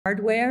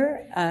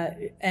hardware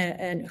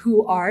and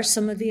who are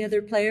some of the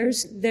other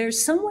players, they're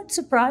somewhat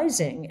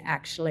surprising,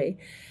 actually.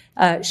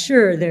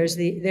 Sure, there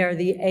are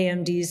the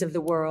AMDs of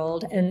the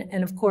world,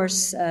 and of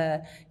course,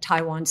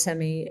 Taiwan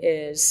Semi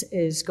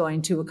is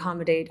going to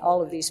accommodate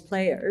all of these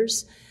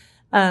players.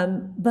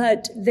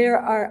 But there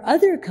are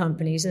other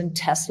companies, and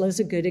Tesla is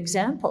a good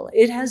example.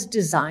 It has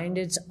designed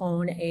its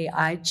own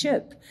AI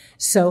chip.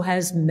 So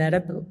has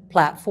Meta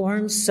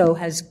Platforms, so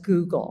has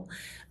Google.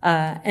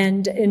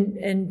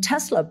 And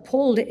Tesla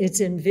pulled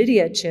its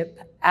NVIDIA chip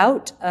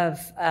out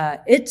of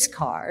its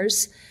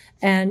cars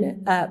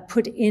and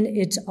put in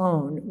its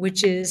own,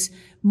 which is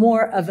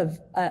more of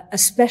a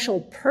special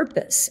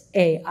purpose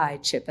AI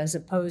chip as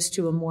opposed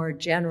to a more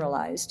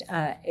generalized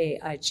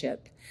AI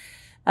chip.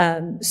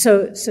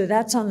 So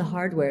that's on the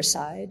hardware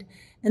side.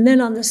 And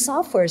then on the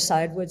software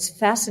side, what's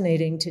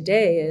fascinating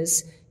today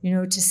is,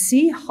 to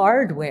see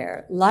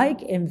hardware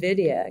like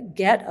NVIDIA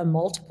get a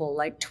multiple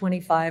like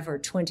 25 or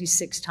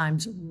 26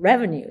 times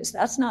revenues.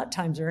 That's not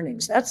times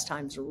earnings, that's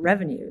times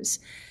revenues.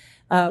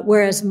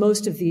 Whereas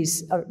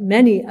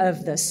many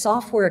of the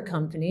software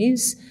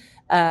companies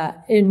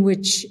in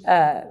which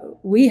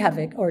we have,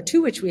 or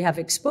to which we have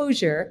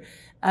exposure,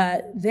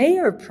 they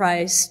are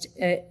priced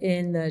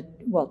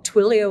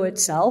Twilio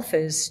itself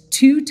is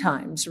 2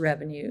 times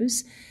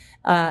revenues,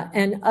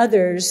 and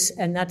others,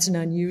 and that's an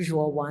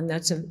unusual one.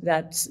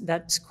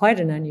 That's quite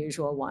an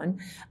unusual one.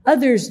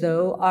 Others,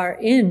 though, are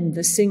in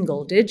the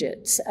single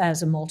digits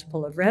as a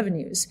multiple of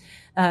revenues.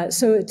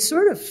 So it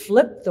sort of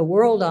flipped the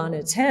world on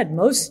its head.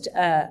 Most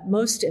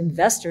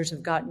investors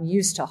have gotten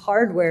used to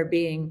hardware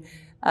being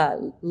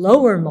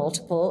lower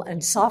multiple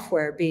and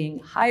software being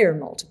higher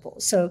multiple.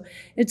 So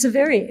it's a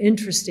very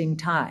interesting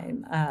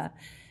time.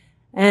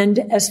 And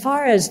as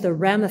far as the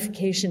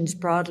ramifications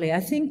broadly, I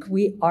think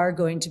we are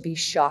going to be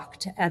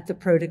shocked at the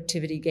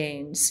productivity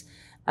gains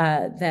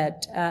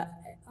that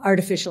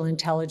artificial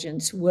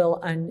intelligence will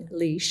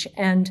unleash.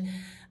 And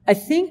I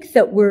think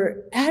that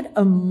we're at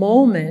a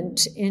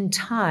moment in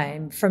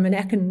time from an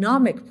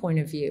economic point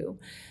of view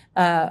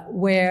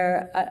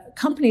where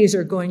companies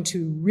are going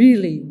to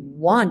really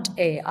want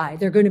AI.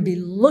 They're going to be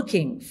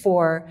looking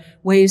for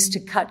ways to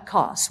cut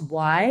costs.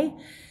 Why?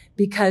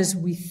 Because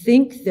we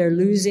think they're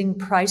losing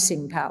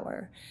pricing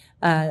power.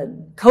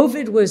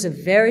 COVID was a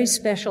very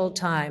special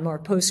time, or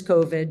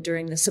post-COVID,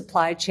 during the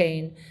supply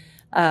chain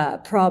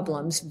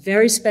problems,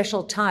 very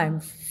special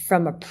time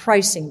from a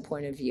pricing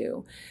point of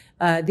view.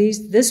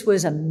 This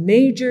was a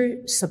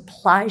major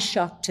supply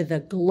shock to the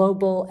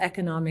global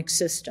economic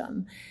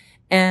system.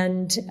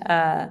 And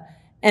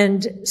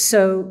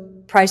so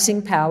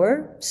pricing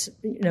power,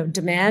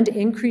 demand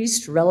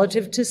increased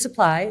relative to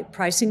supply,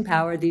 pricing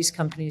power these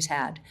companies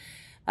had.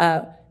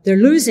 They're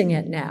losing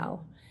it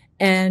now.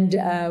 And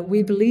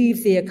we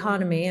believe the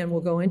economy, and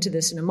we'll go into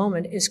this in a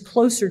moment, is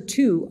closer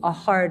to a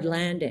hard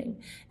landing.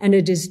 And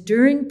it is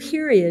during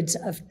periods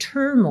of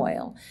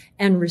turmoil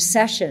and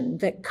recession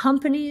that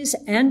companies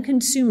and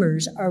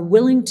consumers are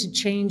willing to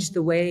change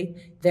the way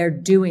they're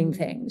doing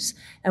things.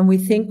 And we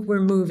think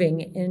we're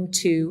moving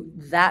into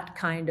that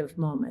kind of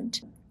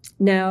moment.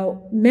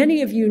 Now,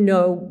 many of you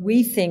know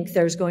we think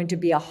there's going to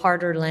be a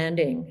harder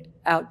landing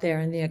out there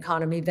in the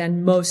economy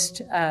than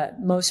most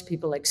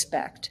people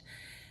expect.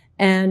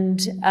 And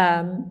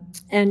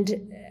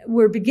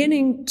we're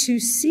beginning to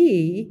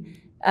see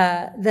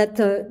that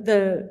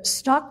the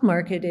stock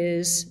market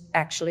is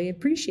actually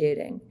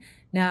appreciating.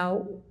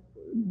 Now,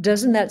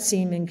 doesn't that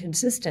seem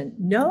inconsistent?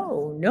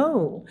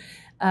 No.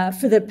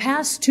 For the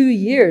past 2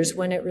 years,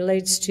 when it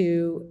relates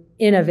to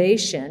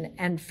innovation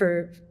and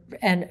for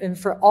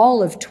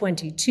all of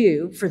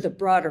 22, for the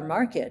broader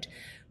market,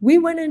 we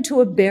went into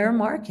a bear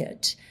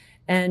market.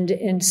 And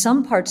in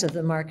some parts of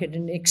the market,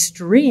 an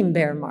extreme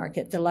bear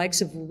market, the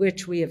likes of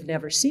which we have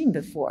never seen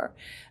before.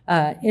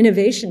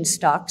 Innovation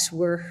stocks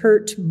were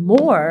hurt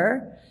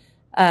more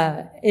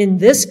in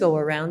this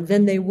go-around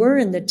than they were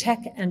in the tech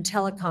and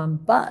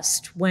telecom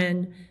bust,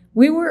 when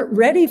we weren't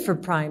ready for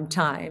prime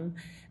time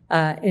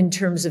in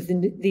terms of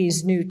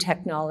these new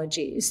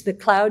technologies. The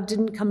cloud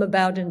didn't come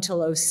about until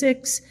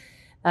 2006.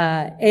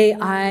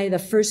 AI, the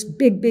first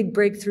big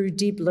breakthrough,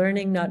 deep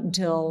learning, not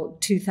until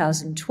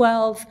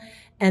 2012.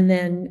 And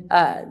then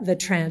the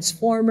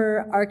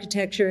transformer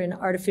architecture in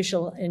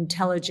artificial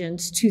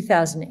intelligence,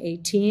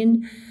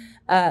 2018.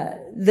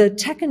 The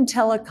tech and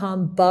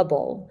telecom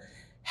bubble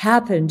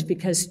happened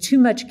because too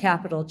much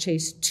capital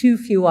chased too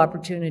few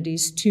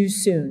opportunities too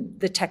soon.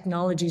 The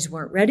technologies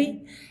weren't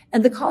ready,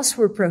 and the costs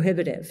were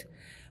prohibitive.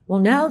 Well,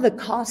 now the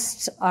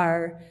costs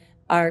are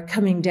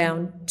coming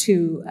down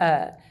to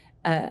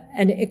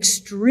an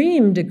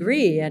extreme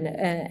degree,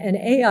 and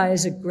AI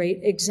is a great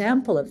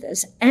example of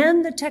this.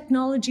 And the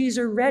technologies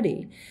are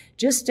ready.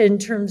 Just in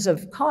terms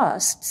of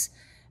costs,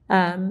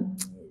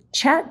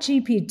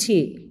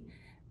 ChatGPT,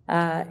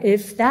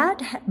 if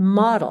that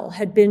model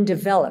had been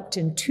developed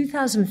in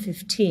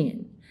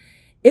 2015,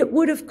 it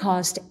would have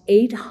cost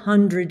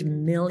 $800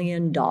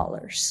 million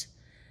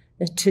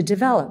to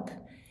develop.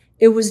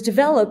 It was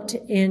developed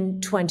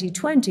in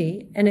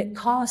 2020, and it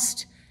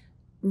cost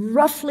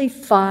roughly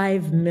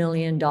 $5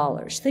 million.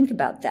 Think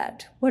about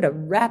that. What a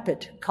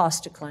rapid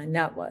cost decline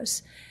that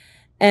was.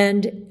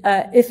 And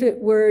if it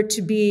were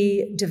to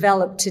be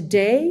developed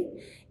today,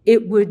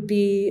 it would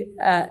be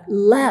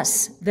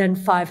less than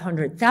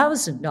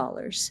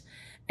 $500,000.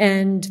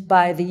 And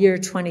by the year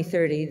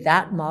 2030,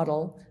 that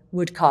model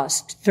would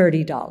cost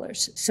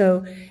 $30.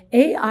 So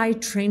AI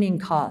training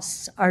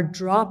costs are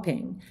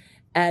dropping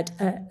at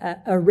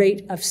a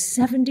rate of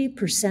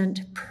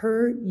 70%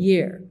 per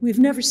year. We've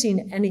never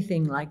seen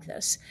anything like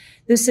this.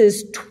 This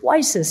is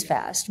twice as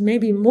fast,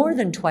 maybe more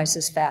than twice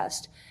as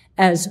fast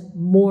as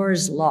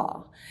Moore's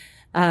Law.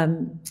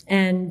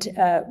 And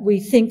we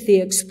think the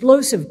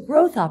explosive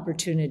growth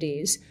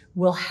opportunities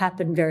will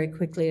happen very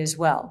quickly as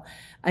well.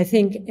 I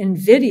think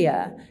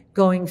NVIDIA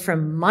going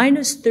from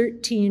minus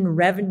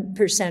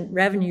 13%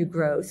 revenue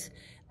growth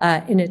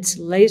in its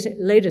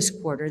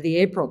latest quarter, the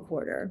April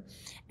quarter,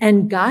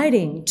 and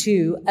guiding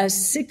to a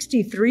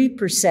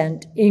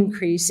 63%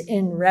 increase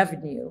in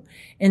revenue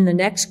in the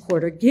next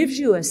quarter gives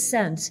you a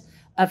sense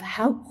of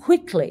how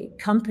quickly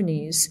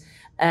companies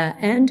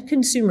and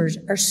consumers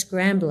are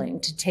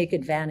scrambling to take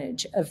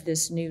advantage of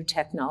this new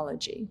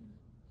technology.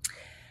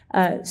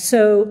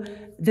 So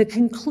the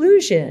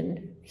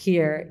conclusion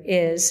here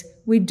is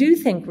we do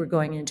think we're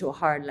going into a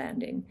hard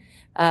landing,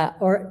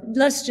 or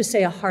let's just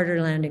say a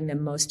harder landing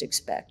than most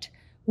expect.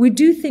 We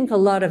do think a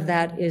lot of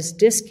that is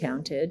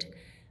discounted,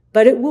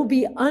 but it will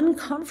be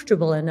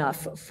uncomfortable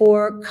enough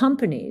for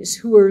companies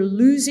who are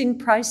losing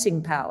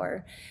pricing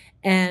power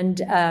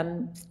and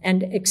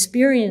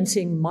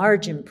experiencing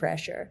margin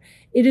pressure.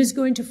 It is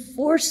going to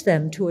force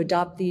them to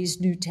adopt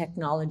these new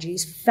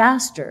technologies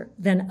faster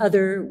than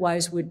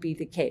otherwise would be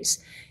the case.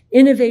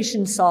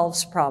 Innovation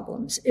solves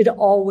problems. It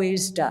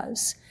always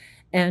does.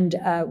 And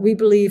we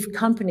believe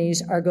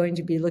companies are going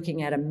to be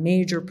looking at a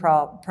major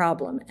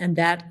problem, and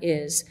that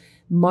is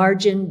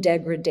margin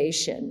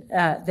degradation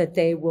that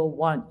they will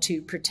want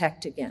to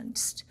protect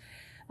against.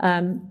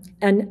 An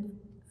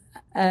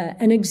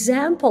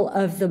example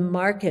of the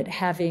market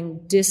having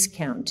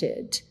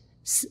discounted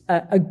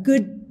a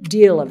good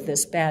deal of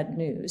this bad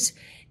news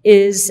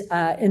is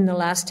in the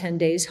last 10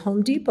 days,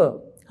 Home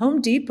Depot.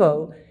 Home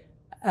Depot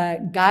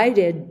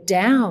guided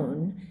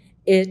down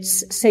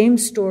its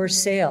same-store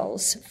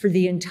sales for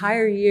the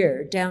entire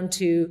year down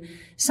to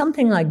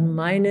something like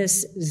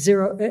minus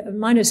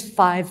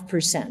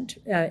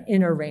 5%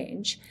 in a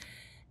range.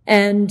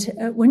 And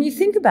when you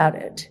think about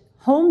it,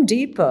 Home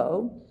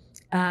Depot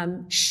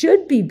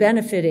should be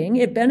benefiting.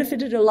 It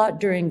benefited a lot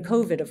during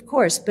COVID, of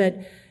course, but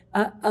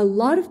a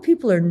lot of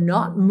people are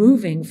not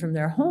moving from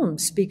their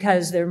homes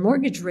because their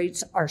mortgage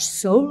rates are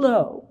so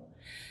low.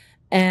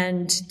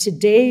 And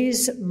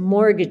today's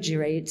mortgage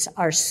rates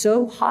are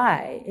so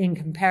high in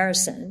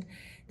comparison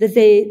that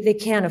they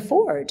can't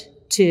afford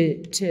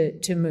to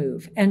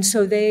move. And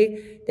so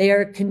they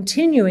are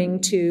continuing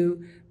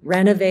to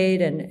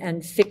renovate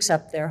and fix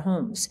up their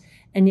homes.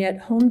 And yet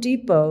Home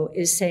Depot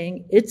is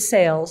saying its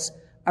sales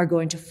are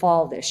going to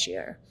fall this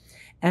year.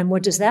 And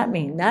what does that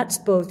mean? That's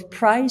both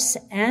price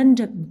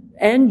and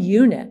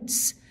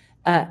units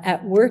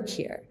at work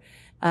here.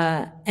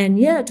 And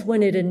yet,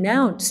 when it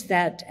announced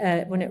that,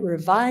 when it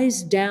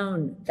revised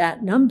down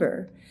that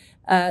number,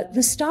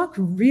 the stock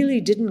really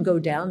didn't go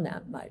down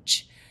that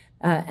much.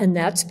 And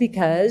that's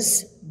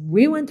because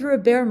we went through a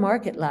bear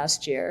market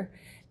last year,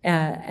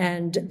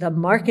 and the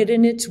market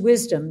in its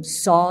wisdom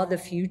saw the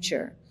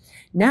future.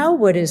 Now,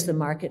 what is the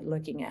market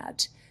looking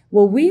at?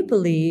 Well, we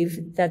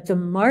believe that the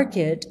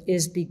market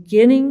is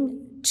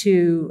beginning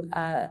to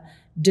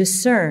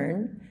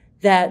discern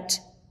that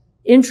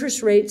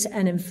interest rates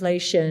and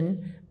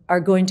inflation are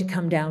going to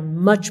come down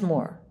much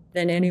more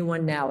than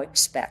anyone now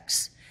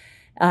expects.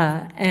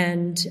 While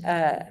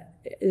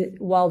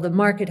the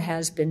market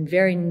has been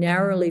very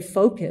narrowly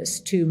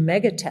focused to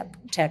mega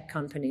tech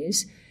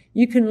companies,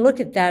 you can look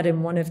at that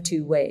in one of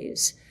two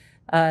ways.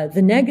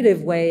 The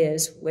negative way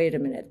is, wait a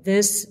minute,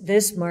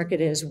 this market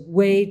is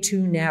way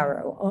too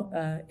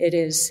narrow. It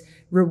is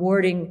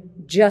rewarding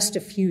just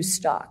a few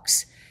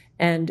stocks,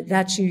 and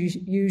that's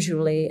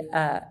usually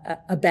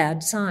a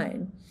bad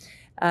sign.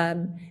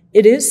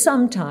 It is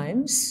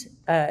sometimes.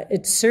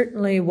 It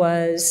certainly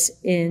was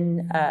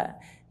in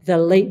the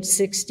late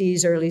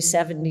 60s, early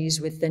 70s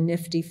with the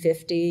Nifty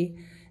 50,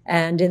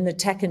 and in the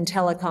Tekken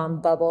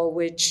Telecom bubble,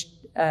 which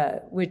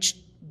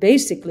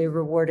basically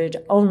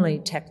rewarded only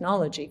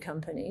technology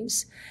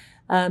companies.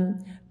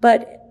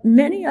 But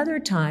many other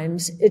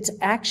times, it's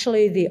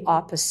actually the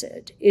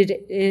opposite.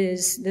 It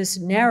is this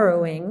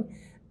narrowing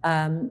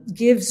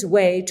gives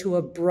way to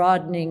a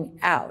broadening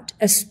out,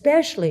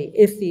 especially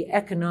if the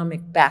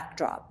economic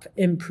backdrop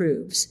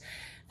improves.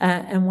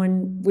 And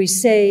when we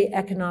say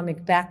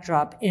economic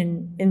backdrop,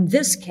 in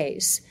this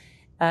case,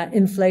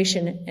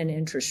 inflation and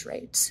interest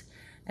rates.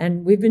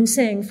 And we've been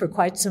saying for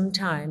quite some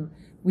time,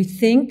 we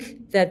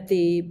think that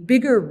the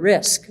bigger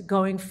risk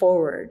going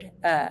forward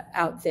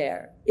out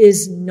there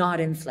is not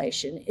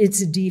inflation,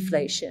 it's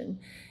deflation.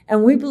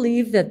 And we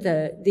believe that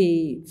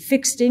the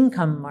fixed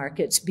income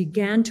markets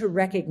began to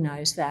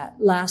recognize that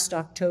last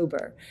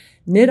October.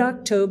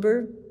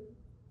 Mid-October,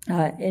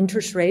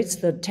 interest rates,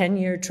 the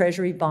 10-year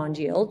Treasury bond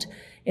yield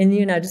in the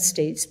United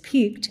States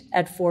peaked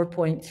at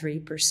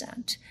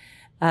 4.3%.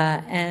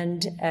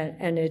 And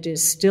it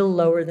is still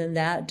lower than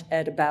that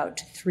at about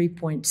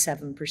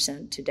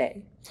 3.7%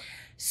 today.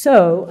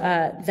 So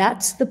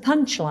that's the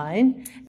punchline.